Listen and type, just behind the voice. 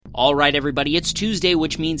Alright everybody, it's Tuesday,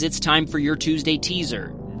 which means it's time for your Tuesday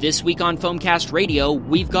teaser. This week on Foamcast Radio,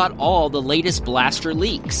 we've got all the latest blaster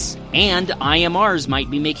leaks. And IMRs might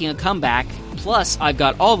be making a comeback. Plus, I've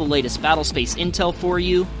got all the latest Battlespace intel for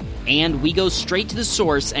you. And we go straight to the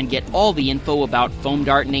source and get all the info about Foam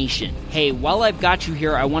Dart Nation. Hey, while I've got you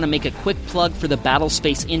here, I want to make a quick plug for the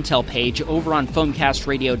Battlespace intel page over on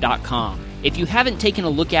foamcastradio.com. If you haven't taken a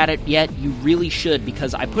look at it yet, you really should,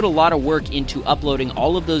 because I put a lot of work into uploading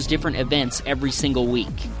all of those different events every single week.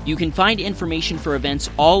 You can find information for events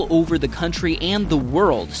all over the country and the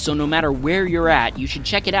world, so no matter where you're at, you should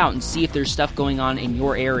check it out and see if there's stuff going on in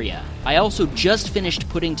your area. I also just finished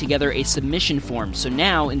putting together a submission form, so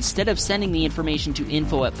now, instead of sending the information to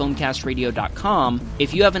info@foamcastradio.com,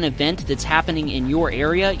 if you have an event that's happening in your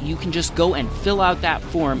area, you can just go and fill out that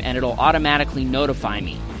form and it'll automatically notify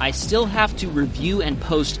me. I still have to review and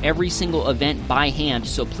post every single event by hand,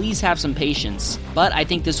 so please have some patience. But I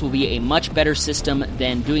think this will be a much better system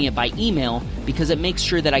than doing it by email, because it makes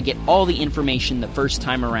sure that I get all the information the first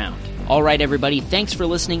time around. Alright everybody, thanks for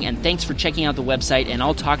listening and thanks for checking out the website, and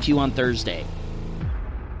I'll talk to you on Thursday.